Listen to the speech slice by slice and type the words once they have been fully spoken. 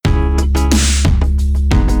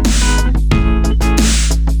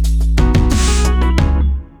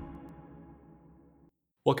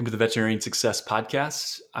Welcome to the Veterinarian Success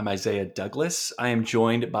Podcast. I'm Isaiah Douglas. I am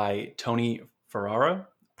joined by Tony Ferraro,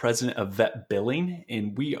 president of Vet Billing,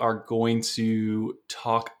 and we are going to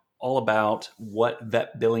talk all about what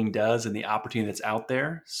vet billing does and the opportunity that's out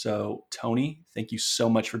there. So, Tony, thank you so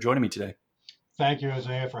much for joining me today. Thank you,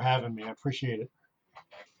 Isaiah, for having me. I appreciate it.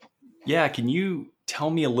 Yeah, can you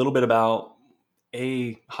tell me a little bit about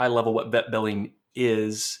a high level what vet billing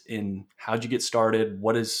is and how'd you get started?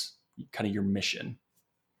 What is kind of your mission?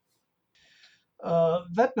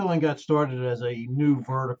 Vet billing got started as a new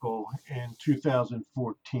vertical in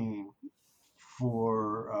 2014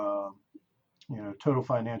 for total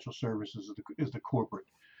financial services is the corporate,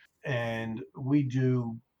 and we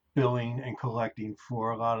do billing and collecting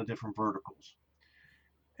for a lot of different verticals.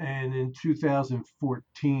 And in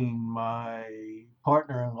 2014, my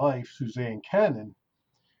partner in life, Suzanne Cannon,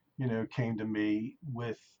 came to me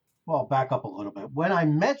with, well, back up a little bit. When I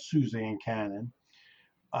met Suzanne Cannon,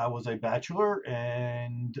 I was a bachelor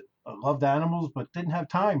and I loved animals, but didn't have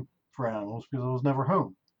time for animals because I was never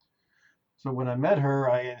home. So when I met her,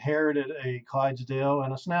 I inherited a Clydesdale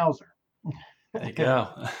and a Schnauzer. There you go.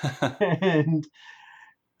 and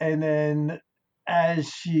and then as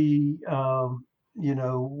she, you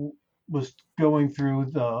know, was going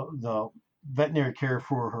through the veterinary care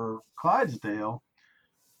for her Clydesdale,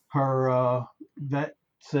 her vet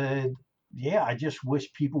said, "Yeah, I just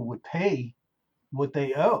wish people would pay what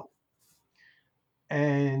they owe."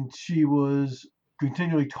 And she was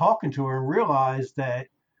continually talking to her and realized that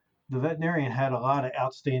the veterinarian had a lot of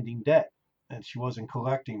outstanding debt and she wasn't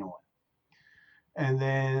collecting on. And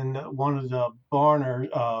then one of the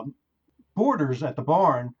boarders at the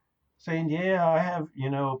barn saying, "Yeah, I have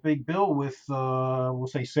a big bill with we'll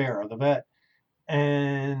say Sarah, the vet."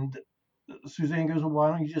 And Suzanne goes, "Well, why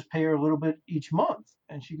don't you just pay her a little bit each month?"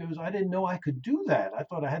 And she goes, "I didn't know I could do that. I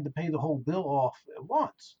thought I had to pay the whole bill off at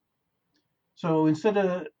once." So instead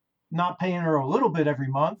of not paying her a little bit every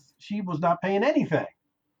month, she was not paying anything.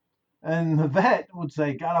 And the vet would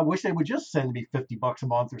say, "God, I wish they would just send me $50 a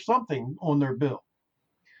month or something on their bill."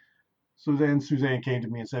 So then Suzanne came to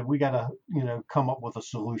me and said, "We got to, come up with a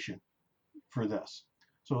solution for this."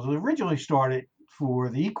 So it was originally started for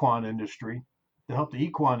the equine industry, to help the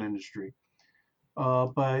equine industry.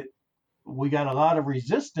 But we got a lot of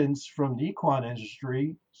resistance from the equine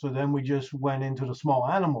industry. So then we just went into the small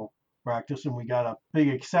animal practice and we got a big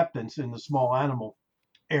acceptance in the small animal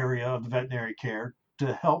area of the veterinary care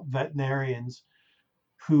to help veterinarians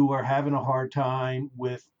who are having a hard time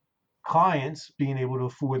with clients being able to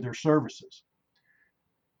afford their services.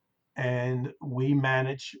 And we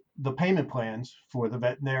manage the payment plans for the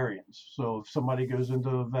veterinarians. So if somebody goes into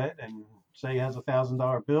a vet and say has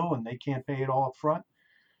 $1,000 bill and they can't pay it all up front,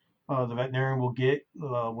 the veterinarian will get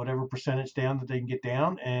whatever percentage down that they can get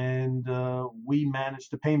down, and we manage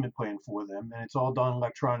the payment plan for them. And it's all done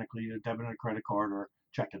electronically, a debit and a credit card or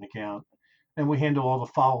checking account. And we handle all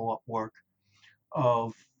the follow up work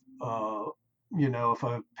of, uh, if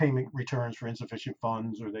a payment returns for insufficient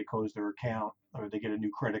funds or they close their account or they get a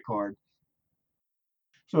new credit card.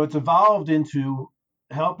 So it's evolved into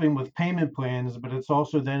helping with payment plans, but it's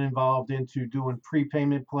also then involved into doing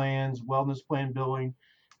prepayment plans, wellness plan billing,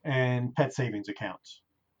 and pet savings accounts.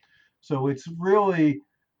 So it's really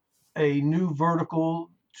a new vertical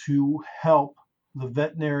to help the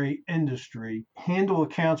veterinary industry handle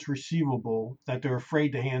accounts receivable that they're afraid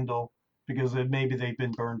to handle because maybe they've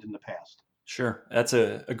been burned in the past. Sure. That's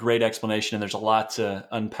a great explanation. And there's a lot to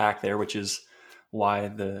unpack there, which is why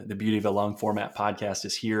the beauty of a long format podcast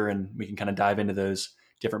is here. And we can kind of dive into those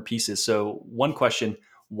different pieces. So, one question: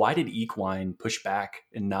 why did equine push back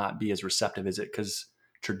and not be as receptive? Is it because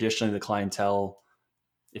traditionally the clientele,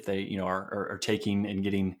 if they are taking and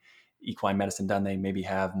getting equine medicine done, they maybe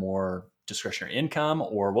have more discretionary income?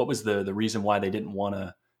 Or what was the reason why they didn't want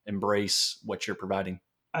to embrace what you're providing?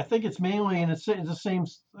 I think it's mainly, and it's the same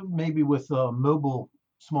maybe with mobile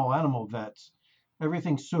small animal vets.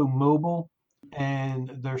 Everything's so mobile, and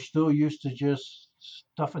they're still used to just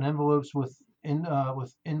stuffing envelopes with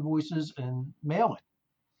invoices and mailing.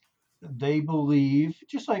 They believe,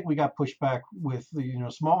 just like we got pushback with the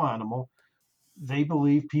small animal, they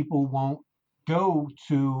believe people won't go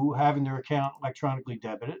to having their account electronically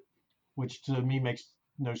debited, which to me makes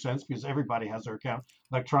no sense because everybody has their account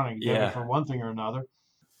electronically debited Yeah. for one thing or another.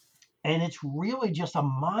 And it's really just a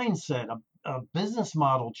mindset, a business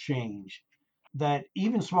model change that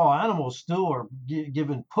even small animals still are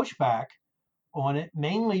given pushback on it,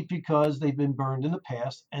 mainly because they've been burned in the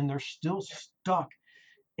past and they're still stuck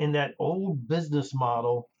in that old business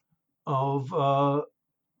model of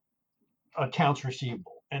accounts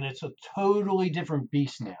receivable. And it's a totally different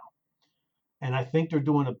beast now. And I think they're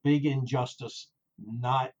doing a big injustice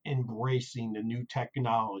not embracing the new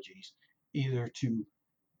technologies, either to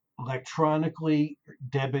electronically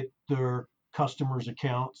debit their customers'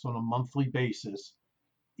 accounts on a monthly basis,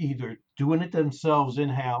 either doing it themselves in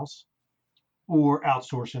house or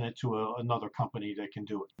outsourcing it to another company that can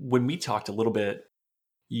do it. When we talked a little bit,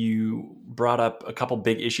 you brought up a couple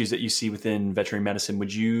big issues that you see within veterinary medicine.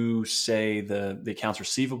 Would you say the accounts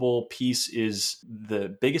receivable piece is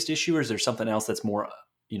the biggest issue, or is there something else that's more,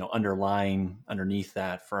 underlying underneath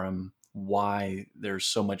that from why there's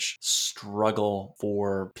so much struggle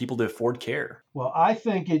for people to afford care? Well, I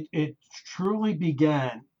think it truly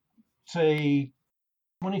began, say,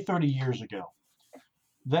 20, 30 years ago.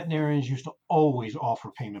 Veterinarians used to always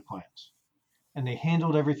offer payment plans, and they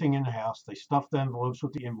handled everything in the house. They stuffed the envelopes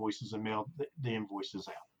with the invoices and mailed the invoices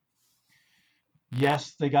out.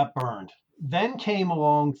 Yes, they got burned. Then came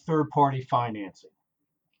along third party financing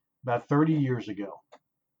about 30 years ago.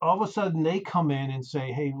 All of a sudden, they come in and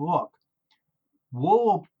say, hey, look,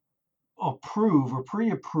 we'll approve or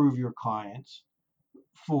pre approve your clients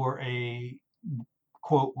for a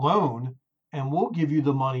quote loan, and we'll give you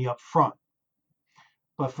the money up front.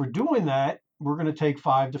 But for doing that, we're going to take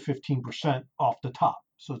 5 to 15% off the top.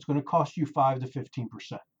 So it's going to cost you 5 to 15%.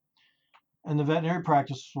 And the veterinary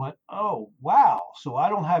practice went, oh, wow. So I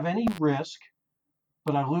don't have any risk,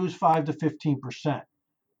 but I lose 5 to 15%.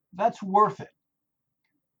 That's worth it.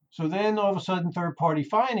 So then all of a sudden, third party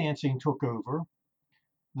financing took over.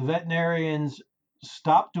 The veterinarians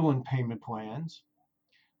stopped doing payment plans,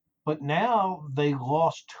 but now they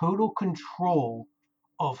lost total control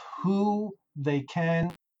of who they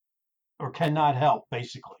can or cannot help,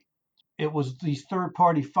 basically. It was these third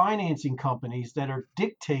party financing companies that are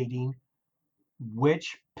dictating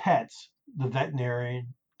which pets the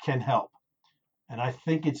veterinarian can help. And I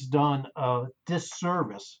think it's done a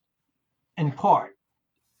disservice in part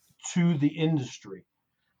to the industry.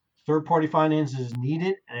 Third party finance is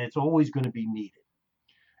needed and it's always going to be needed.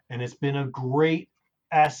 And it's been a great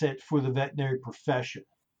asset for the veterinary profession.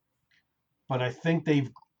 But I think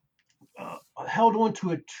they've held on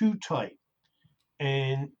to it too tight.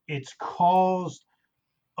 And it's caused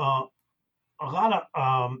uh, a lot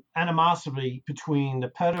of animosity between the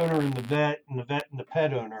pet owner and the vet, and the vet and the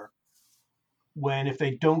pet owner. When if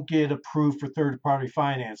they don't get approved for third party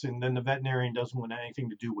financing, then the veterinarian doesn't want anything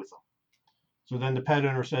to do with them. So then the pet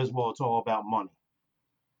owner says, well, it's all about money.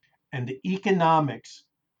 And the economics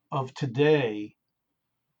of today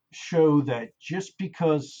show that just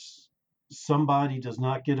because somebody does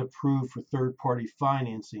not get approved for third party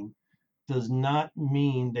financing does not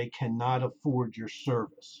mean they cannot afford your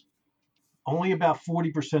service. Only about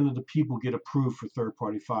 40% of the people get approved for third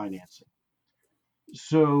party financing.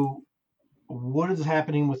 So, what is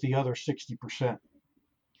happening with the other 60%?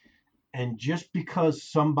 And just because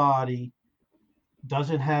somebody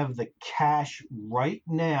doesn't have the cash right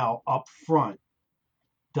now up front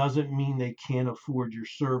doesn't mean they can't afford your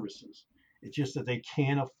services. It's just that they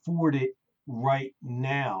can't afford it right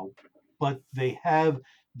now, but they have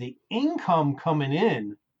the income coming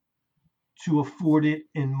in to afford it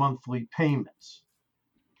in monthly payments.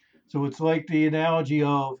 So it's like the analogy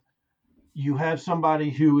of you have somebody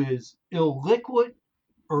who is illiquid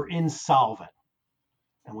or insolvent.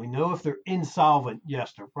 And we know if they're insolvent,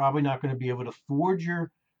 yes, they're probably not going to be able to afford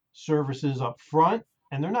your services up front,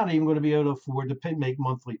 and they're not even going to be able to afford to make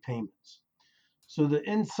monthly payments. So the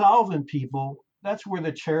insolvent people, that's where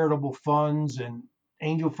the charitable funds and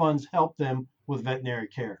angel funds help them with veterinary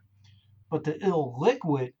care. But the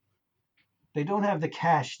illiquid, they don't have the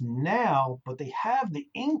cash now, but they have the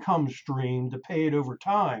income stream to pay it over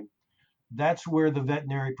time. That's where the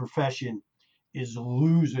veterinary profession is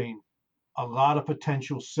losing a lot of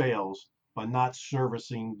potential sales by not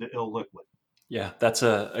servicing the illiquid. Yeah, that's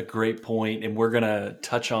a great point. And we're going to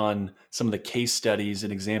touch on some of the case studies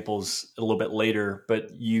and examples a little bit later.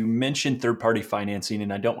 But you mentioned third party financing,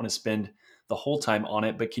 and I don't want to spend the whole time on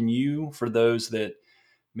it. But can you, for those that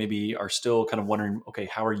maybe are still kind of wondering, okay,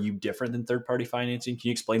 how are you different than third party financing? Can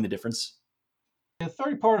you explain the difference? The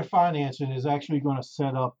third party financing is actually going to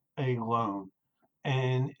set up a loan,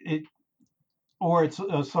 and or it's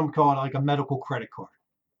some call it like a medical credit card.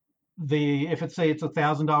 If it's say it's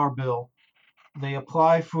 $1,000 bill, they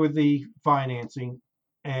apply for the financing,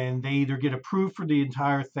 and they either get approved for the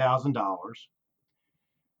entire $1,000,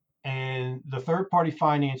 and the third party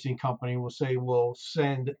financing company will say we'll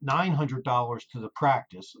send $900 to the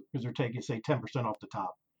practice because they're taking say 10% off the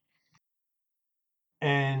top,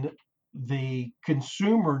 and the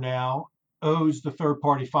consumer now owes the third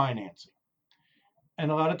party financing. And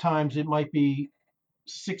a lot of times it might be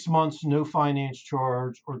 6 months no finance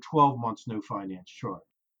charge or 12 months no finance charge.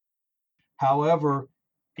 However,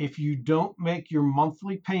 if you don't make your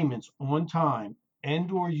monthly payments on time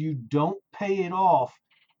and or you don't pay it off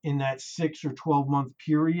in that 6 or 12-month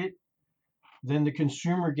period, then the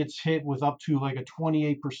consumer gets hit with up to like a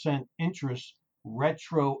 28% interest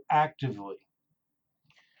retroactively.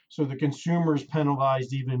 So the consumer is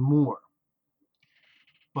penalized even more.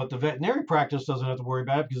 But the veterinary practice doesn't have to worry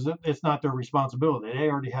about it because it's not their responsibility. They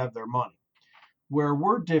already have their money. Where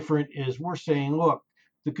we're different is we're saying, look,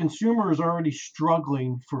 the consumer is already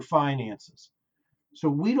struggling for finances. So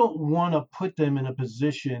we don't want to put them in a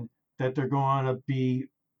position that they're going to be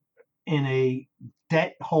in a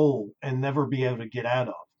debt hole and never be able to get out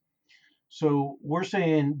of. So we're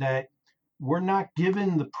saying that we're not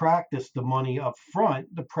giving the practice the money up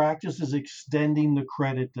front. The practice is extending the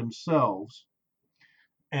credit themselves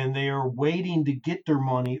and they are waiting to get their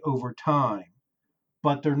money over time,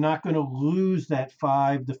 but they're not going to lose that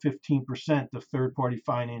 5 to 15% the third party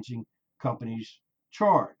financing companies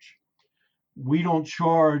charge. We don't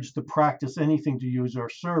charge the practice anything to use our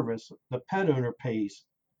service. The pet owner pays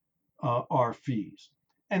our fees.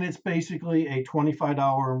 And it's basically a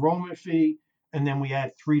 $25 enrollment fee, and then we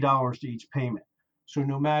add $3 to each payment. So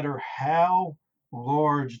no matter how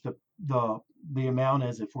large the amount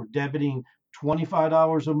is, if we're debiting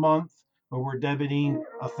 $25 a month or we're debiting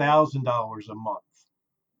 $1,000 a month,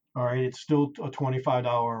 all right, it's still a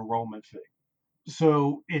 $25 enrollment fee.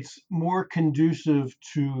 So it's more conducive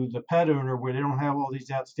to the pet owner where they don't have all these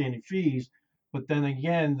outstanding fees. But then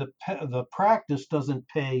again, the practice doesn't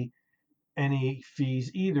pay any fees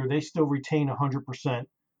either. They still retain 100%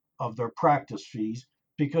 of their practice fees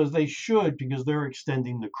because they should, because they're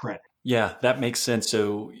extending the credit. Yeah, that makes sense.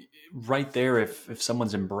 So right there, if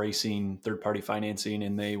someone's embracing third party financing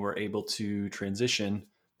and they were able to transition,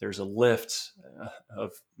 there's a lift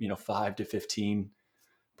of 5 to 15%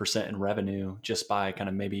 in revenue just by kind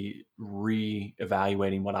of maybe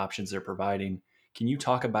reevaluating what options they're providing. Can you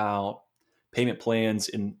talk about payment plans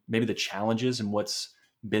and maybe the challenges and what's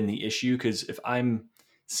been the issue? Because if I'm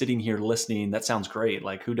sitting here listening, that sounds great.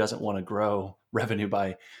 Like, who doesn't want to grow revenue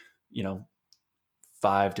by, you know,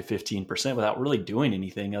 5 to 15% without really doing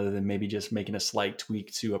anything other than maybe just making a slight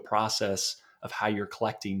tweak to a process of how you're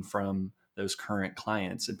collecting from those current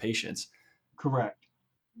clients and patients? Correct.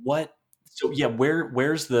 What So yeah,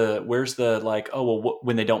 where's the like, oh well,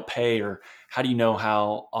 when they don't pay, or how do you know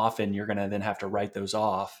how often you're going to then have to write those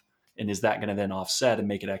off, and is that going to then offset and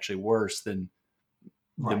make it actually worse than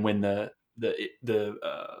Right. when the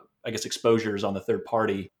I guess exposure is on the third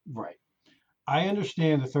party? Right. I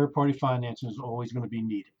understand the third party financing is always going to be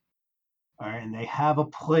needed. All right. And they have a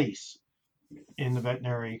place in the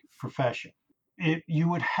veterinary profession. You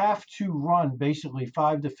would have to run basically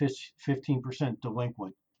 5 to 15%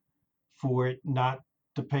 delinquent for it not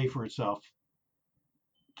to pay for itself,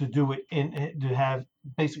 to do it to have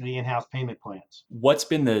basically in-house payment plans. What's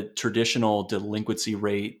been the traditional delinquency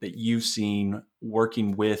rate that you've seen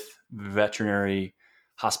working with veterinary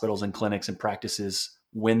hospitals and clinics and practices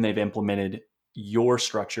when they've implemented your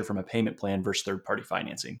structure from a payment plan versus third party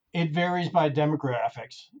financing? It varies by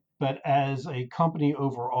demographics, but as a company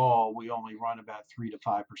overall, we only run about 3 to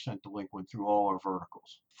 5% delinquent through all our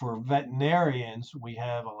verticals. For veterinarians, we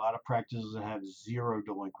have a lot of practices that have zero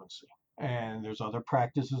delinquency. And there's other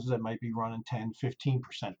practices that might be running 10, 15%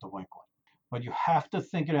 delinquent. But you have to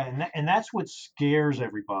think of that, and that's what scares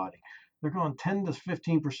everybody. They're going 10 to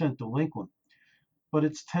 15% delinquent, but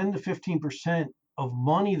it's 10 to 15% of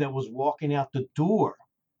money that was walking out the door.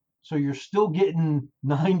 So you're still getting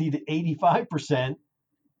 90 to 85%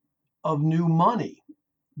 of new money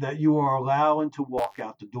that you are allowing to walk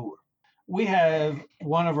out the door. We have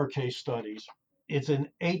one of our case studies. It's an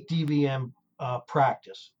 8 DVM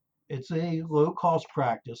practice. It's a low cost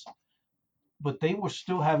practice, but they were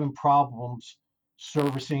still having problems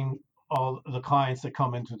servicing all the clients that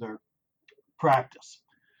come into their practice.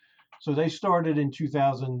 So they started in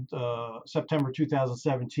September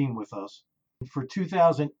 2017 with us. For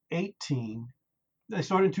 2018, they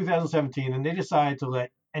started in 2017, and they decided to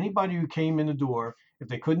let anybody who came in the door, if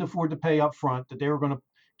they couldn't afford to pay up front, that they were going to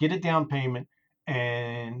get a down payment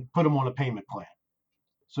and put them on a payment plan.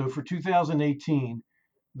 So for 2018,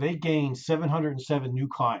 they gained 707 new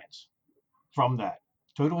clients from that,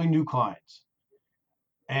 totally new clients.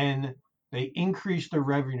 And they increased their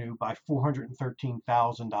revenue by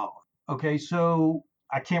 $413,000. Okay, so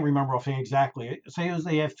I can't remember offhand exactly. Say it was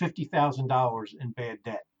they have $50,000 in bad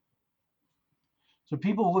debt. So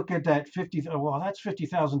people look at that 50, well, that's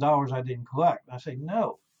 $50,000 I didn't collect. And I say,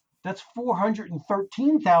 no, that's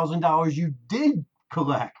 $413,000 you did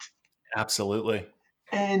collect. Absolutely.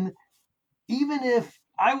 And even if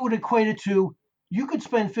I would equate it to, you could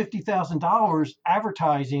spend $50,000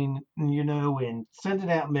 advertising, and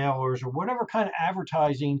sending out mailers or whatever kind of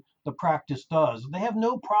advertising the practice does. They have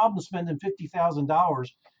no problem spending $50,000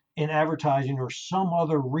 in advertising or some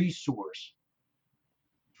other resource.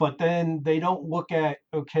 But then they don't look at,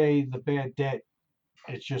 okay, the bad debt.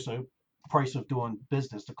 It's just a price of doing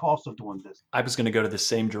business, the cost of doing business. I was going to go to the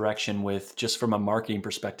same direction with just from a marketing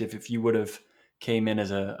perspective. If you would have came in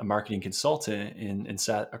as a marketing consultant and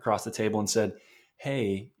sat across the table and said,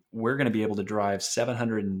 "Hey, we're going to be able to drive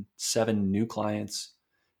 707 new clients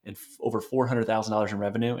and over $400,000 in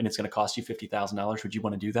revenue, and it's going to cost you $50,000. Would you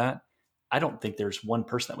want to do that?" I don't think there's one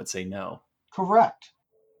person that would say no. Correct.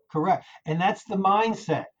 Correct. And that's the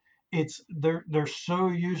mindset. It's they're so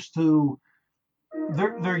used to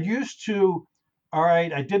they're used to, all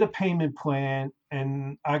right, I did a payment plan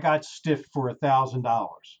and I got stiffed for $1,000.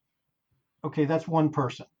 Okay, that's one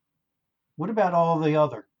person. What about all the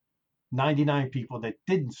other 99 people that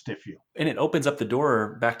didn't stiff you? And it opens up the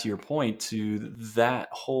door back to your point to that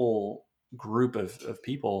whole group of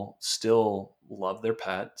people still love their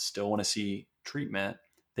pet, still want to see treatment.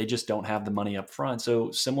 They just don't have the money up front.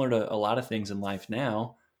 So similar to a lot of things in life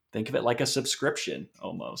now, think of it like a subscription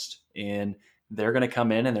almost. And they're going to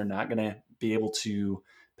come in and they're not going to be able to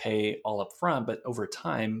pay all up front, but over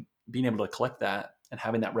time, being able to collect that and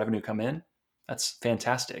having that revenue come in, that's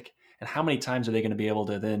fantastic. And how many times are they going to be able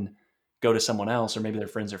to then go to someone else or maybe their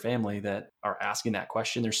friends or family that are asking that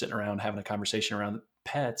question? They're sitting around having a conversation around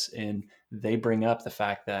pets and they bring up the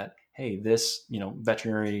fact that, hey, this,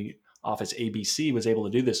 veterinary office ABC was able to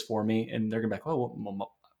do this for me. And they're going to be like, oh,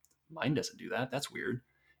 well, mine doesn't do that. That's weird.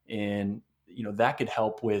 And, that could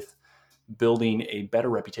help with building a better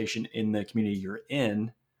reputation in the community you're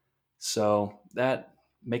in. So that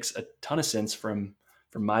makes a ton of sense from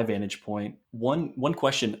my vantage point. One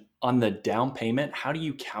question on the down payment: how do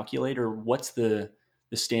you calculate, or what's the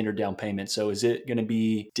standard down payment? So is it going to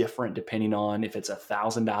be different depending on if it's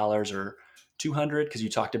 $1,000 or 200? Because you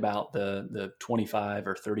talked about the $25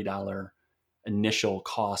 or $30 initial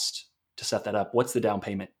cost to set that up. What's the down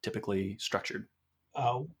payment typically structured?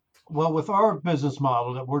 Uh, well, with our business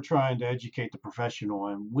model that we're trying to educate the professional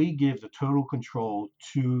in, we give the total control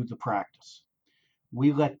to the practice.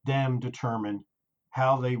 We let them determine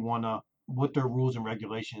how they want to, what their rules and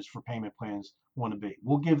regulations for payment plans want to be.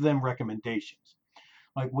 We'll give them recommendations.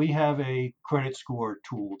 Like we have a credit score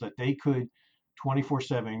tool that they could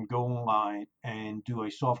 24/7 go online and do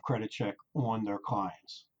a soft credit check on their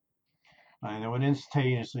clients. And it would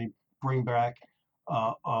instantaneously bring back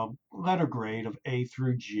a letter grade of A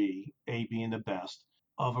through G, A being the best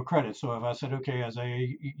of a credit. So if I said, okay, as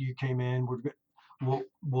you came in,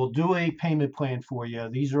 we'll do a payment plan for you.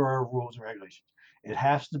 These are our rules and regulations. It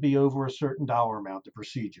has to be over a certain dollar amount, the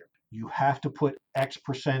procedure. You have to put X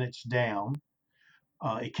percentage down.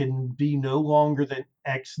 It can be no longer than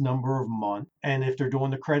X number of months. And if they're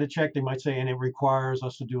doing the credit check, they might say, and it requires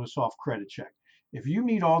us to do a soft credit check. If you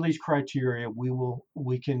meet all these criteria,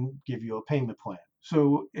 we can give you a payment plan.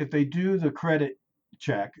 So if they do the credit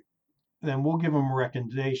check, then we'll give them a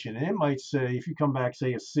recommendation. And it might say, if you come back,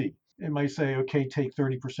 say a C, it might say, okay, take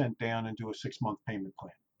 30% down and do a 6 month payment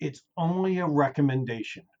plan. It's only a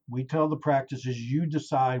recommendation. We tell the practices, you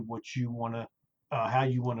decide what you want to, how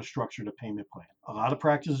you want to structure the payment plan. A lot of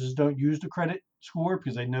practices don't use the credit score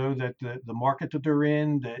because they know that the market that they're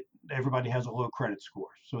in, that everybody has a low credit score,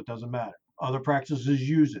 so it doesn't matter. Other practices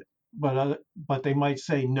use it, but they might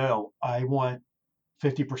say, no, I want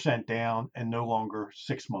 50% down and no longer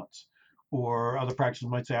 6 months. Or other practices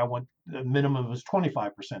might say, I want the minimum is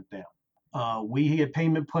 25% down. We had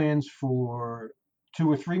payment plans for 2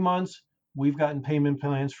 or 3 months. We've gotten payment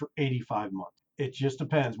plans for 85 months. It just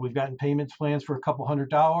depends. We've gotten payment plans for a couple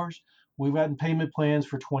 $100. We've gotten payment plans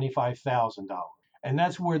for $25,000. And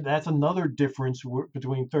that's another difference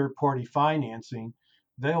between third party financing.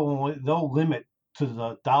 They'll limit to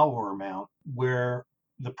the dollar amount where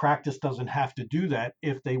the practice doesn't have to do that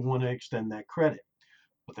if they want to extend that credit.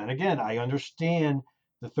 But then again, I understand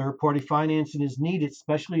the third party financing is needed,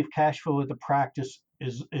 especially if cash flow at the practice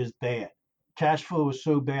is bad. Cash flow is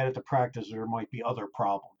so bad at the practice, there might be other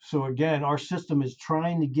problems. So again, our system is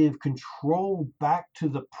trying to give control back to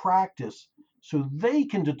the practice so they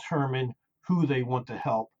can determine who they want to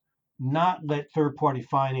help, not let third party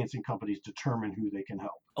financing companies determine who they can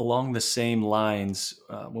help. Along the same lines,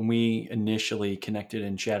 when we initially connected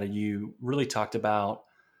and chatted, you really talked about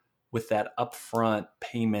with that upfront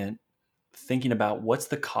payment, thinking about what's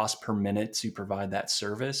the cost per minute to provide that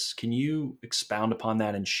service. Can you expound upon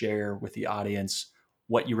that and share with the audience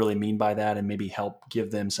what you really mean by that and maybe help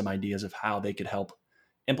give them some ideas of how they could help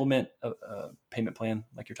implement a payment plan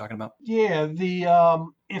like you're talking about? Yeah,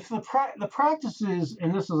 the if the practices,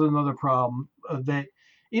 and this is another problem that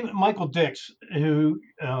even Michael Dix, who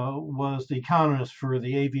was the economist for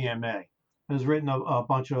the AVMA, has written a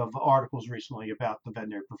bunch of articles recently about the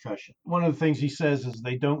veterinary profession. One of the things he says is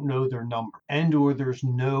they don't know their number, and or there's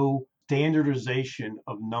no standardization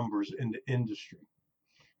of numbers in the industry.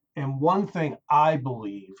 And one thing I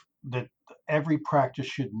believe that every practice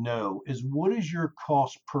should know is what is your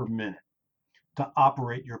cost per minute to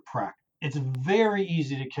operate your practice. It's very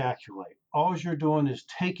easy to calculate. All you're doing is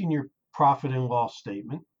taking your profit and loss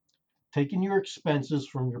statement, taking your expenses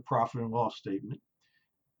from your profit and loss statement,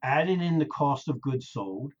 adding in the cost of goods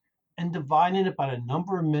sold, and dividing it by the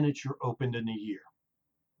number of minutes you're opened in a year.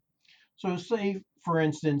 So, say, for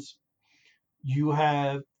instance, you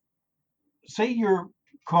have, say, your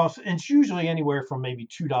cost, and it's usually anywhere from maybe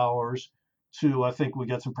 $2 to, I think we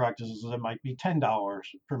got some practices that might be $10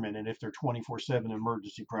 per minute if they're 24/7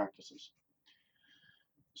 emergency practices.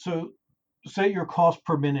 So say your cost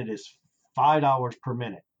per minute is $5 per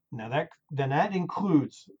minute. Now that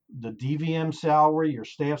includes the DVM salary, your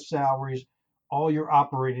staff salaries, all your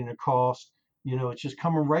operating costs. It's just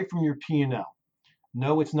coming right from your P&L.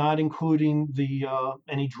 No, it's not including the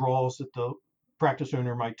any draws that the practice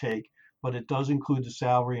owner might take, but it does include the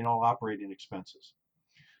salary and all operating expenses.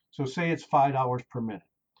 So say it's $5 per minute.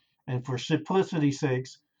 And for simplicity's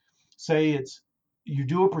sakes, say it's you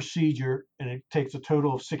do a procedure and it takes a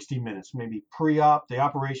total of 60 minutes, maybe pre-op, the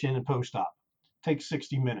operation, and post-op takes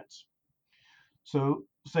 60 minutes. So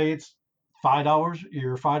say it's $5,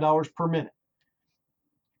 you're $5 per minute.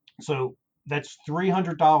 So that's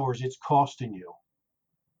 $300 it's costing you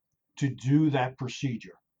to do that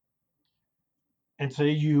procedure. And say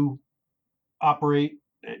you operate,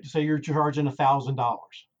 say you're charging $1,000.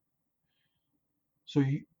 So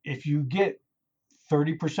if you get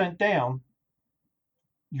 30% down,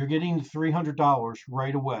 you're getting the $300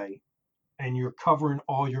 right away and you're covering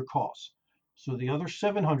all your costs. So the other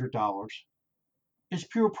 $700 is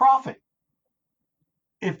pure profit.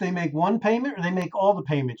 If they make one payment or they make all the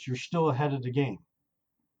payments, you're still ahead of the game.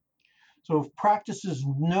 So if practices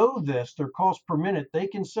know this, their cost per minute, they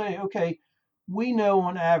can say, okay, we know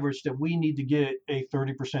on average that we need to get a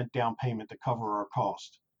 30% down payment to cover our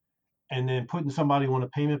cost. And then putting somebody on a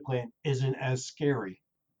payment plan isn't as scary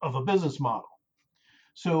of a business model.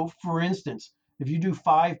 So for instance, if you do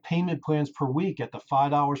 5 payment plans per week at the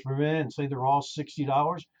 $5 per minute and say they're all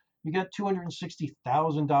 $60, you got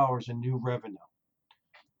 $260,000 in new revenue.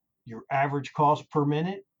 Your average cost per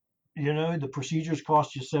minute, the procedures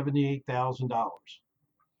cost you $78,000.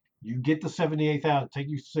 You get the $78,000.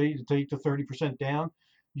 Take the 30% down,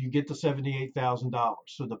 you get the $78,000.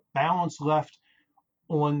 So the balance left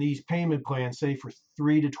on these payment plans, say for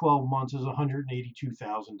 3 to 12 months, is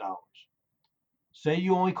 $182,000. Say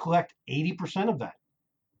you only collect 80% of that.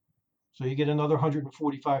 So you get another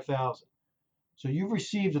 145,000. So you've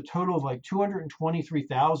received a total of like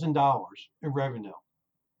 $223,000 in revenue,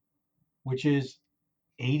 which is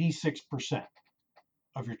 86%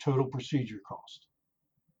 of your total procedure cost.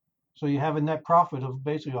 So you have a net profit of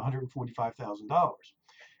basically $145,000.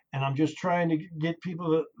 And I'm just trying to get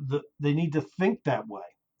people they need to think that way.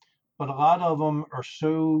 But a lot of them are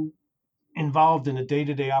so involved in the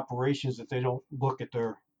day-to-day operations that they don't look at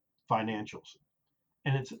their financials.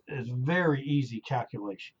 And it's very easy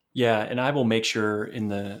calculation. Yeah, and I will make sure in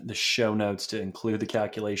the show notes to include the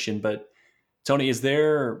calculation. But Tony, is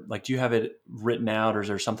there like do you have it written out, or is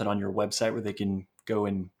there something on your website where they can go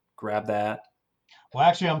and grab that? Well,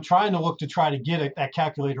 actually, I'm trying to look to try to get that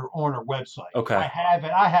calculator on our website. I Okay. have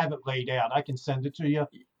it. I have it laid out. I can send it to you.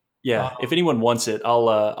 Yeah, if Um, anyone wants it,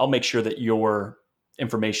 I'll make sure that your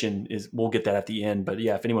information is. We'll get that at the end. But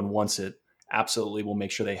yeah, if anyone wants it, absolutely, we'll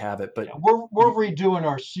make sure they have it. But yeah, we're redoing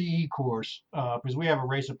our CE course because we have a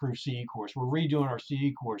race approved CE course. We're redoing our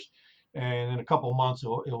CE course, and in a couple of months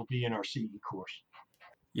it'll be in our CE course.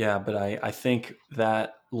 yeah, but I think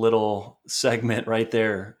that little segment right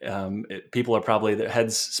there, people are probably their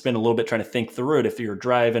heads spin a little bit trying to think through it if you're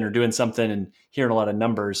driving or doing something and hearing a lot of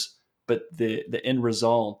numbers. But the end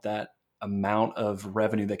result, that amount of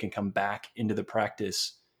revenue that can come back into the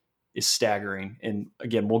practice is staggering. And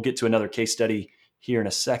again, we'll get to another case study here in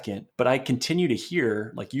a second. But I continue to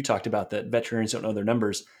hear, like you talked about, that veterinarians don't know their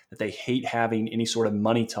numbers, that they hate having any sort of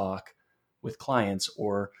money talk with clients,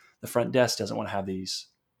 or the front desk doesn't want to have these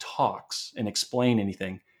talks and explain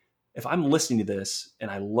anything. If I'm listening to this and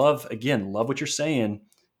I love what you're saying,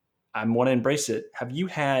 I want to embrace it. Have you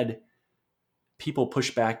had people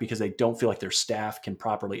push back because they don't feel like their staff can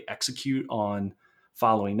properly execute on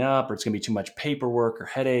following up, or it's going to be too much paperwork or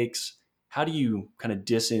headaches? How do you kind of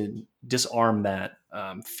disarm that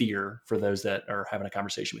fear for those that are having a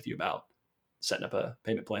conversation with you about setting up a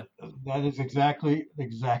payment plan? That is exactly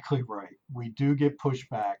right. We do get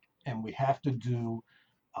pushback, and we have to do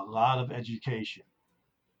a lot of education.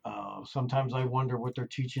 Sometimes I wonder what they're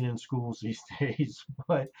teaching in schools these days,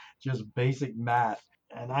 but just basic math.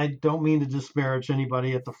 And I don't mean to disparage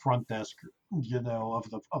anybody at the front desk,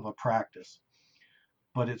 of a practice,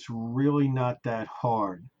 but it's really not that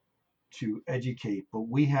hard to educate. But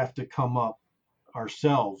we have to come up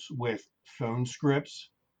ourselves with phone scripts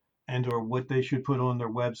and or what they should put on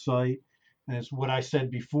their website. And it's what I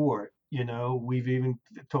said before. We've even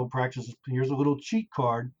told practices, here's a little cheat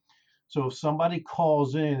card. So if somebody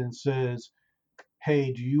calls in and says,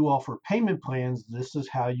 hey, do you offer payment plans? This is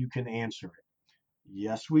how you can answer it.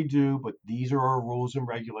 Yes, we do, but these are our rules and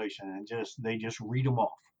regulations. And they just read them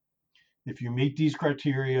off. If you meet these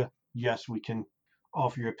criteria, yes, we can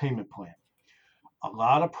offer you a payment plan. A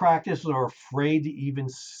lot of practices are afraid to even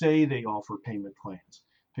say they offer payment plans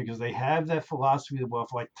because they have that philosophy that, well,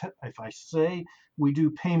 if I say we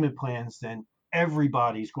do payment plans, then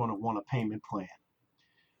everybody's going to want a payment plan.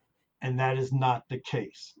 And that is not the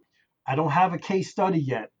case. I don't have a case study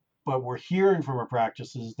yet, but we're hearing from our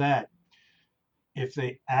practices that if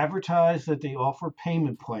they advertise that they offer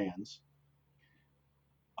payment plans,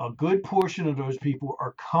 a good portion of those people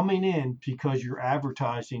are coming in because you're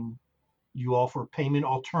advertising you offer payment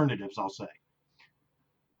alternatives, I'll say.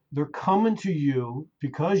 They're coming to you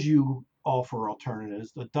because you offer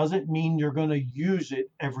alternatives. That doesn't mean you're going to use it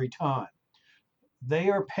every time. They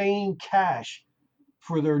are paying cash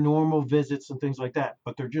for their normal visits and things like that,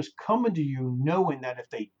 but they're just coming to you knowing that if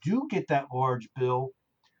they do get that large bill,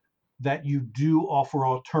 that you do offer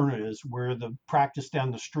alternatives where the practice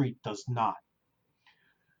down the street does not.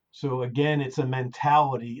 So again, it's a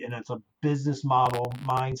mentality and it's a business model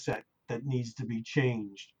mindset that needs to be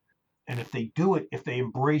changed. And if they do it, if they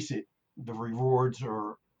embrace it, the rewards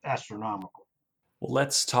are astronomical. Well,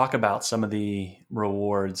 let's talk about some of the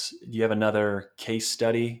rewards. Do you have another case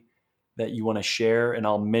study that you want to share? And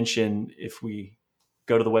I'll mention if we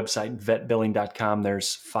go to the website vetbilling.com,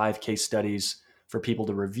 there's 5 case studies for people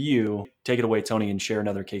to review. Take it away, Tony, and share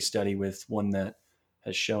another case study with one that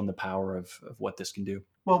has shown the power of what this can do.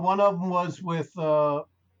 Well, one of them was with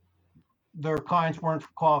their clients weren't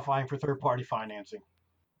qualifying for third party financing.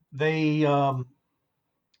 They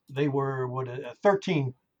they were what a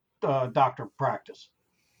 13 doctor practice,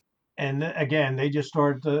 and again they just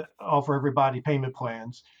started to offer everybody payment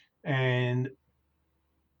plans, and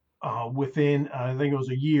within I think it was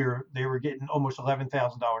a year they were getting almost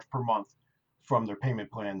 $11,000 per month from their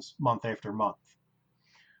payment plans month after month.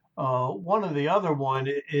 One of the other one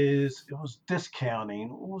is it was discounting.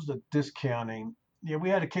 What was the discounting? Yeah, we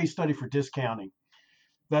had a case study for discounting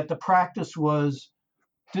that the practice was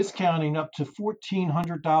discounting up to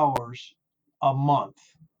 $1,400 a month,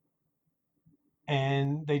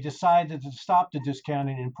 and they decided to stop the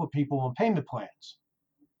discounting and put people on payment plans.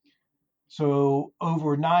 So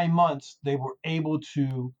over 9 months, they were able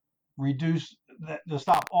to reduce to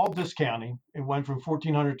stop all discounting. It went from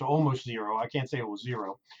 1,400 to almost zero. I can't say it was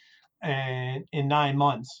zero, and in 9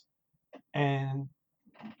 months, and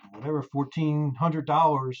whatever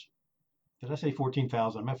 $1,400. Did I say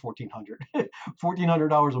 14,000? I meant 1,400.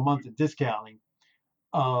 $1,400 a month at discounting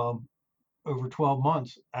um, over 12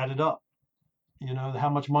 months added up. How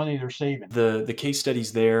much money they're saving. The case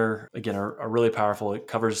studies there again are really powerful. It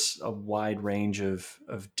covers a wide range of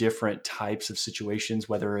different types of situations,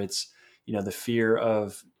 whether it's the fear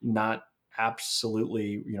of not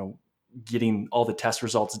absolutely getting all the test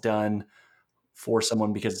results done for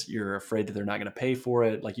someone because you're afraid that they're not going to pay for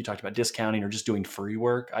it. Like you talked about discounting or just doing free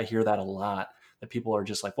work. I hear that a lot, that people are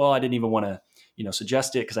just like, well, I didn't even want to,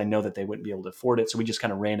 suggest it because I know that they wouldn't be able to afford it. So we just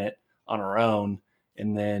kind of ran it on our own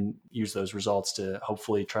and then use those results to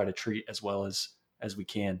hopefully try to treat as well as we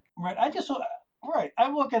can. Right. Right. I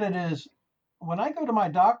look at it as when I go to my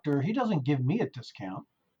doctor, he doesn't give me a discount.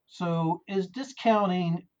 So is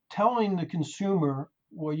discounting telling the consumer,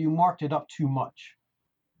 well, you marked it up too much?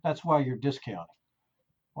 That's why you're discounting.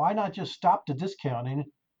 Why not just stop the discounting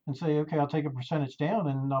and say, okay, I'll take a percentage down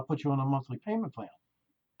and I'll put you on a monthly payment plan?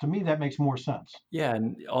 To me, that makes more sense. Yeah,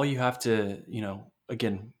 and all you have to,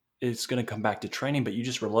 again, it's going to come back to training, but you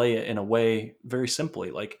just relay it in a way very simply.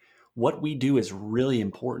 Like what we do is really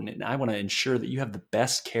important, and I want to ensure that you have the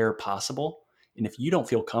best care possible. And if you don't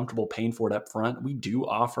feel comfortable paying for it up front, we do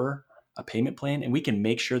offer a payment plan, and we can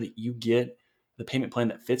make sure that you get the payment plan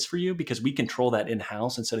that fits for you because we control that in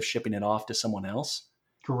house instead of shipping it off to someone else.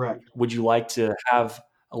 Correct. Would you like to have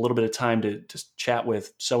a little bit of time to chat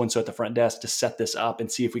with so and so at the front desk to set this up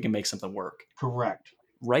and see if we can make something work. Correct.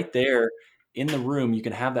 Right there in the room, you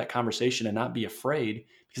can have that conversation and not be afraid,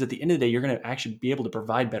 because at the end of the day, you're going to actually be able to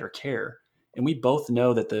provide better care. And we both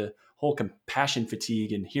know that the whole compassion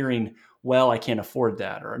fatigue and hearing, well, I can't afford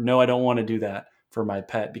that, or no, I don't want to do that for my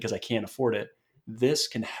pet because I can't afford it. This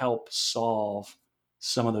can help solve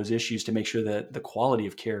some of those issues to make sure that the quality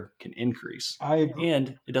of care can increase. I agree.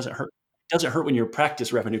 And it doesn't hurt. It doesn't hurt when your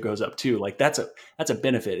practice revenue goes up too. Like that's a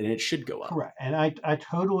benefit, and it should go up. Correct. And I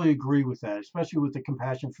totally agree with that, especially with the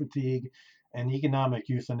compassion fatigue and economic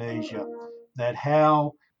euthanasia, that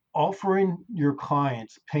how offering your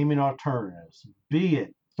clients payment alternatives, be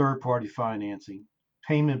it third party financing,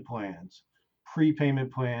 payment plans,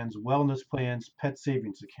 prepayment plans, wellness plans, pet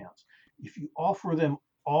savings accounts, if you offer them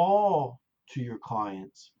all to your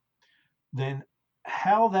clients, then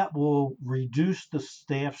how that will reduce the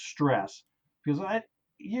staff stress, because a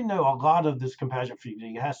lot of this compassion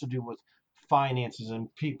fatigue has to do with finances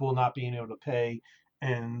and people not being able to pay,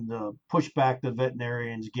 and the pushback the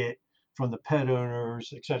veterinarians get from the pet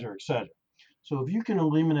owners, et cetera, et cetera. So if you can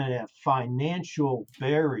eliminate that financial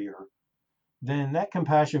barrier, then that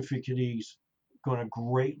compassion fatigue is going to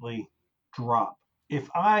greatly drop. If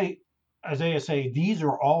I, as I say, these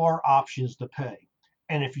are all our options to pay.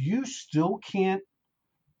 And if you still can't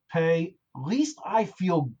pay, at least I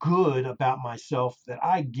feel good about myself that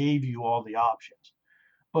I gave you all the options.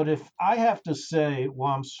 But if I have to say, well,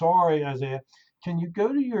 I'm sorry, Isaiah, can you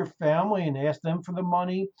go to your family and ask them for the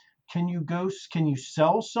money? Can you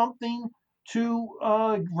sell something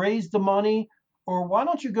to raise the money? Or why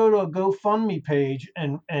don't you go to a GoFundMe page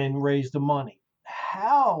and raise the money?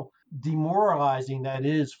 How demoralizing that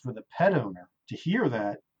is for the pet owner to hear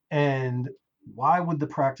that. And why would the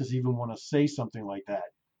practice even want to say something like that?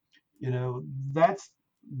 That's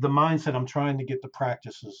the mindset I'm trying to get the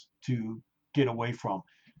practices to get away from.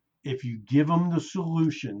 If you give them the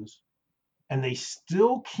solutions and they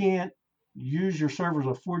still can't use your servers,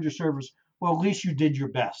 afford your servers, well, at least you did your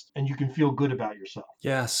best and you can feel good about yourself.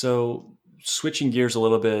 Yeah. So switching gears a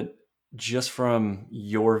little bit, just from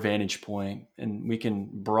your vantage point, and we can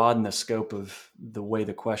broaden the scope of the way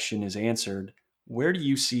the question is answered. Where do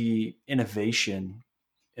you see innovation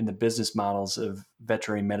in the business models of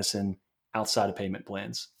veterinary medicine outside of payment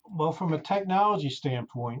plans? Well, from a technology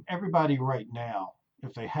standpoint, everybody right now,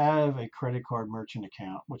 if they have a credit card merchant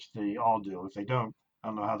account, which they all do, if they don't, I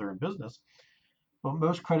don't know how they're in business, but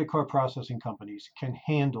most credit card processing companies can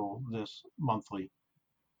handle this monthly,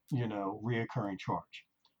 reoccurring charge.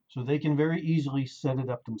 So they can very easily set it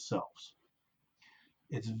up themselves.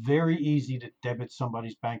 It's very easy to debit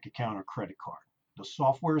somebody's bank account or credit card. The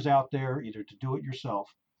software is out there either to do it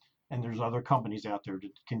yourself, and there's other companies out there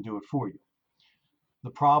that can do it for you. The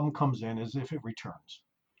problem comes in is if it returns.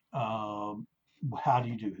 Um, how do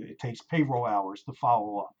you do it? It takes payroll hours to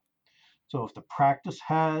follow up. So if the practice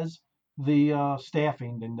has the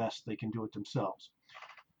staffing, then yes, they can do it themselves.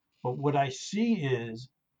 But what I see is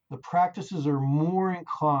the practices are more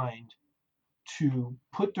inclined to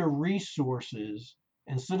put their resources,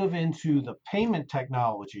 instead of into the payment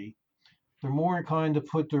technology, they're more inclined to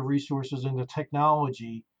put their resources into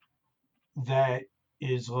technology that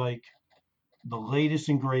is like the latest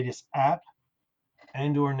and greatest app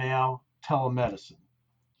and or now telemedicine,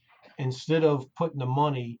 instead of putting the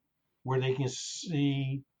money where they can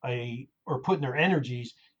see or putting their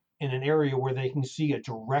energies in an area where they can see a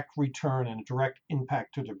direct return and a direct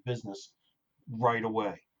impact to their business right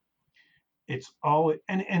away. It's all,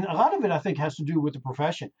 and a lot of it I think has to do with the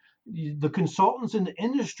profession. The consultants in the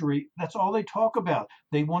industry, that's all they talk about.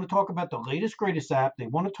 They want to talk about the latest greatest app, they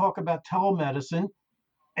want to talk about telemedicine,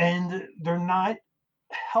 and they're not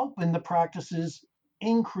helping the practices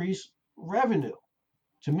increase revenue.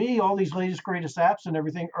 To me, all these latest greatest apps and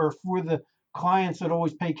everything are for the clients that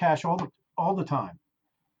always pay cash all the time,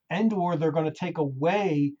 and or they're going to take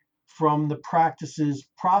away from the practice's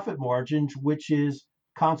profit margins, which is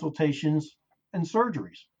consultations and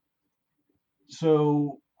surgeries.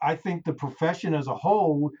 So I think the profession as a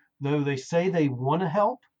whole, though they say they want to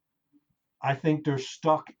help, I think they're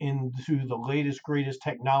stuck into the latest greatest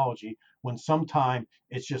technology when sometimes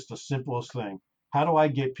it's just the simplest thing. How do I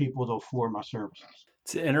get people to afford my services?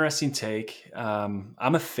 It's an interesting take. I'm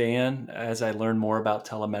a fan as I learn more about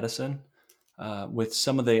telemedicine, with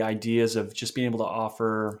some of the ideas of just being able to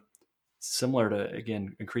offer, similar to,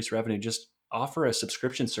 again, increase revenue, just offer a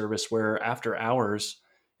subscription service where after hours,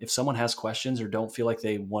 if someone has questions or don't feel like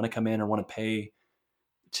they want to come in or want to pay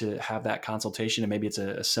to have that consultation, and maybe it's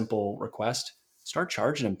a simple request, start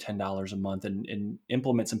charging them $10 a month and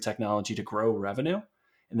implement some technology to grow revenue.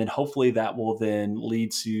 And then hopefully that will then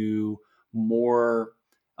lead to more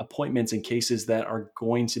appointments in cases that are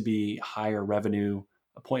going to be higher revenue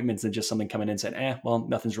appointments than just something coming in and saying, well,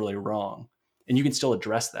 nothing's really wrong. And you can still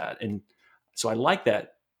address that. And so I like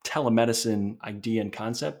that telemedicine idea and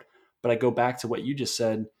concept, but I go back to what you just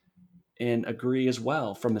said and agree as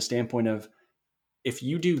well from the standpoint of if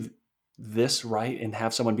you do this right and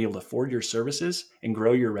have someone be able to afford your services and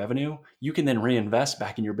grow your revenue, you can then reinvest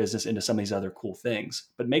back in your business into some of these other cool things.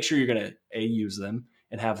 But make sure you're going to use them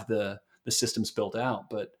and have the systems built out.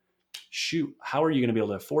 But shoot, how are you going to be able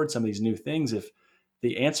to afford some of these new things if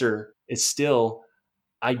the answer is still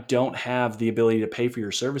I don't have the ability to pay for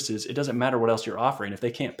your services? It doesn't matter what else you're offering. If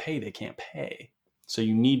they can't pay, they can't pay. So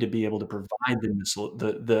you need to be able to provide them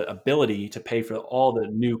the ability to pay for all the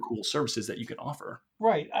new cool services that you can offer.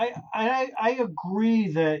 Right. I agree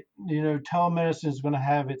that telemedicine is going to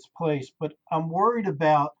have its place, but I'm worried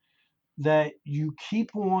about that you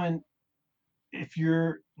keep on, if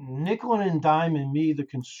you're nickel and diming me, the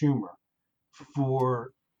consumer,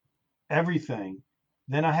 for everything,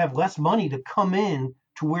 then I have less money to come in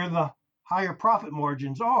to where the higher profit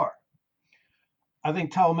margins are. I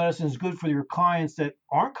think telemedicine is good for your clients that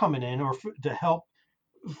aren't coming in, or to help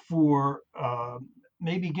for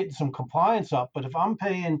maybe getting some compliance up. But if I'm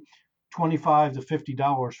paying $25 to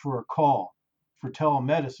 $50 for a call for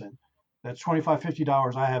telemedicine, that's $25 to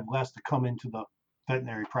 $50 I have less to come into the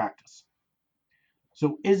veterinary practice.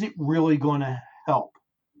 So is it really going to help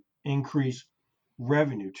increase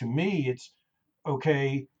revenue? To me, it's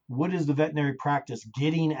okay. What is the veterinary practice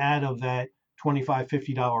getting out of that $25 to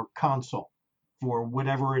 $50 consult for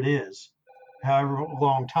whatever it is, however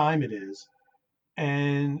long time it is,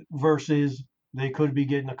 and versus they could be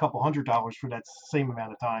getting a couple $100 for that same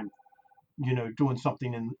amount of time, doing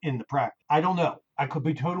something in the practice. I don't know. I could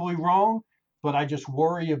be totally wrong, but I just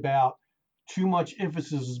worry about too much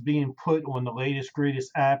emphasis is being put on the latest greatest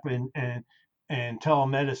app and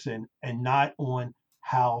telemedicine, and not on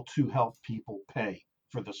how to help people pay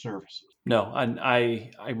for the services. No, and I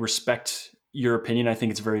respect your opinion. I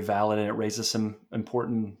think it's very valid and it raises some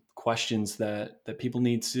important questions that people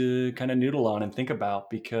need to kind of noodle on and think about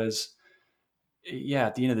because yeah,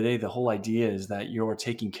 at the end of the day, the whole idea is that you're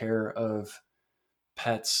taking care of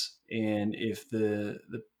pets, and if the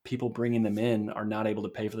people bringing them in are not able to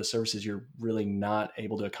pay for the services, you're really not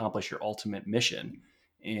able to accomplish your ultimate mission,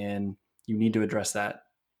 and you need to address that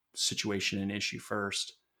situation and issue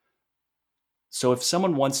first. So if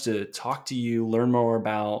someone wants to talk to you, learn more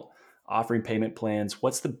about offering payment plans,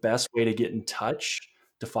 what's the best way to get in touch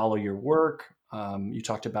to follow your work? You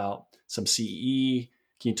talked about some CE.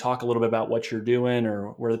 Can you talk a little bit about what you're doing or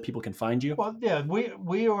where the people can find you? Well, yeah,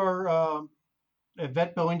 we are at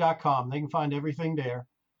vetbilling.com. They can find everything there.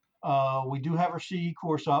 We do have our CE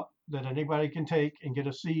course up that anybody can take and get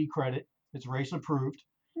a CE credit. It's race approved.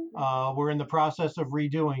 We're in the process of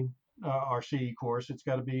redoing our CE course. It's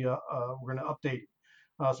got to be, we're going to update it,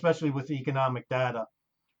 especially with the economic data,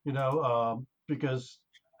 because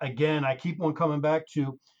again, I keep on coming back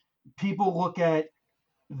to, people look at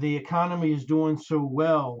the economy is doing so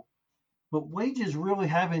well, but wages really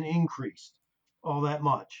haven't increased all that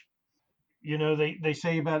much. They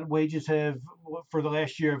say about wages have, for the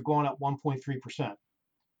last year, have gone up 1.3%,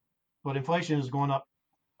 but inflation has gone up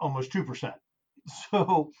almost 2%.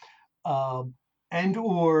 So, um, and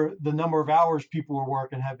or the number of hours people are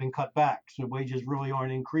working have been cut back, so wages really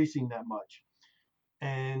aren't increasing that much.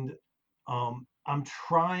 And I'm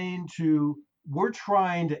trying to, we're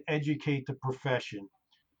trying to educate the profession,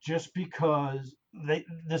 just because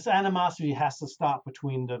this animosity has to stop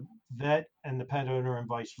between the vet and the pet owner and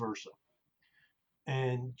vice versa.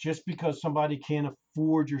 And just because somebody can't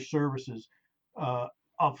afford your services uh,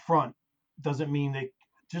 up front doesn't mean they,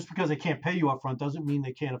 just because they can't pay you up front doesn't mean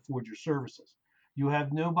they can't afford your services. You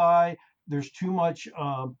have no buy. There's too much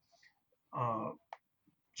uh,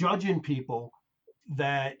 judging people,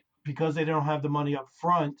 that because they don't have the money up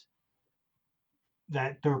front,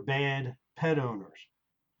 that they're bad pet owners.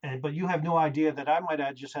 And but you have no idea that I might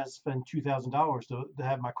have just had to spend $2,000 to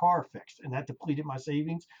have my car fixed, and that depleted my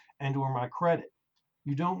savings and or my credit.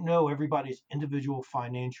 You don't know everybody's individual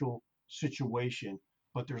financial situation,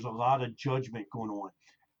 but there's a lot of judgment going on.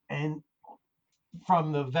 And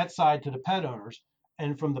from the vet side to the pet owners,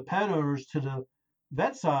 and from the pet owners to the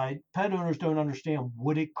vet side, pet owners don't understand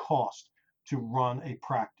what it costs to run a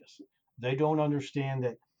practice. They don't understand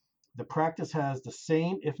that the practice has the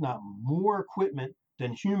same, if not more, equipment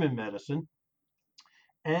than human medicine,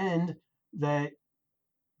 and that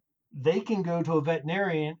they can go to a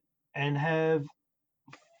veterinarian and have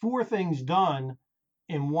four things done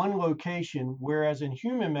in one location, whereas in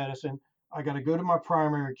human medicine, I got to go to my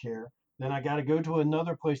primary care. Then I got to go to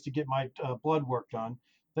another place to get my blood work done.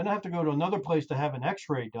 Then I have to go to another place to have an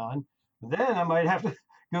X-ray done. Then I might have to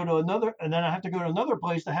go to another, and then I have to go to another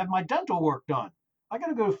place to have my dental work done. I got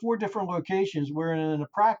to go to 4 different locations where in a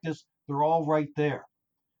practice they're all right there,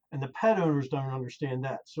 and the pet owners don't understand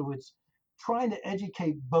that. So it's trying to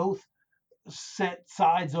educate both set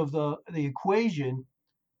sides of the equation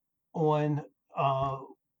on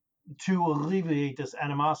to alleviate this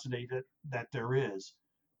animosity that there is,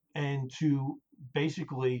 and to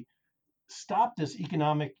basically stop this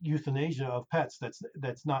economic euthanasia of pets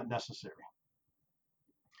that's not necessary.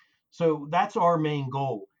 So that's our main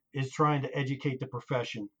goal, is trying to educate the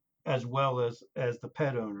profession as well as the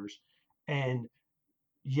pet owners. And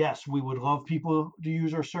yes, we would love people to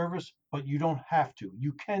use our service, but you don't have to.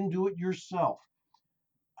 You can do it yourself.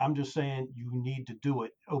 I'm just saying you need to do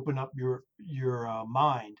it. Open up your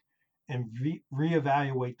mind and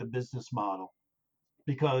reevaluate the business model,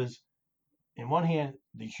 because in one hand,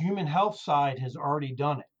 the human health side has already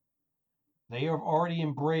done it. They have already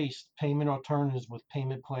embraced payment alternatives with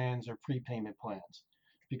payment plans or prepayment plans,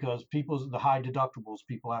 because the high deductibles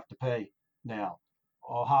people have to pay now.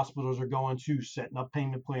 All hospitals are going to setting up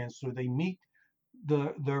payment plans so they meet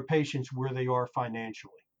their patients where they are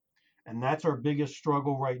financially. And that's our biggest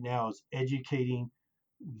struggle right now, is educating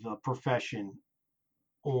the profession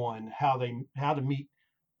on how to meet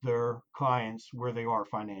their clients where they are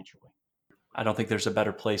financially. I don't think there's a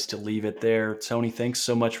better place to leave it there. Tony, thanks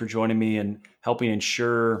so much for joining me and helping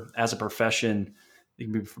ensure, as a profession,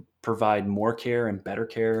 you can provide more care and better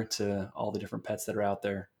care to all the different pets that are out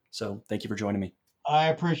there. So thank you for joining me. I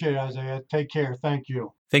appreciate it, Isaiah. Take care. Thank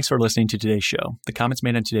you. Thanks for listening to today's show. The comments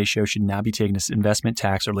made on today's show should not be taken as investment,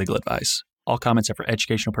 tax, or legal advice. All comments are for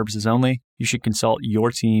educational purposes only. You should consult your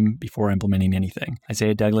team before implementing anything.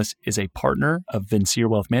 Isaiah Douglas is a partner of Vincere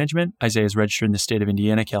Wealth Management. Isaiah is registered in the state of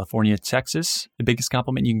Indiana, California, Texas. The biggest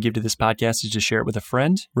compliment you can give to this podcast is to share it with a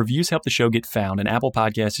friend. Reviews help the show get found, and Apple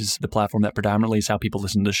Podcasts is the platform that predominantly is how people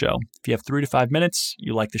listen to the show. If you have 3 to 5 minutes,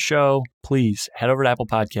 you like the show, please head over to Apple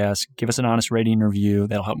Podcasts, give us an honest rating and review.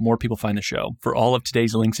 That'll help more people find the show. For all of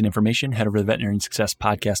today's links and information, head over to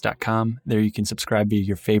veterinariansuccesspodcast.com. There you can subscribe via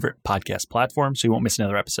your favorite podcast platform so you won't miss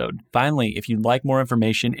another episode. Finally, if you'd like more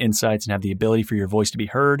information, insights, and have the ability for your voice to be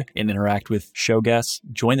heard and interact with show guests,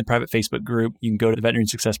 join the private Facebook group. You can go to the Veterinarian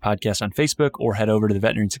Success Podcast on Facebook or head over to the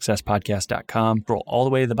veterinariansuccesspodcast.com. Scroll all the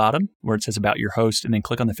way to the bottom where it says about your host and then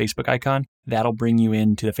click on the Facebook icon. That'll bring you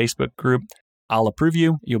into the Facebook group. I'll approve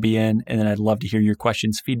you, you'll be in, and then I'd love to hear your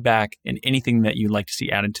questions, feedback, and anything that you'd like to see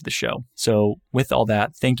added to the show. So with all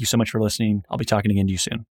that, thank you so much for listening. I'll be talking again to you soon.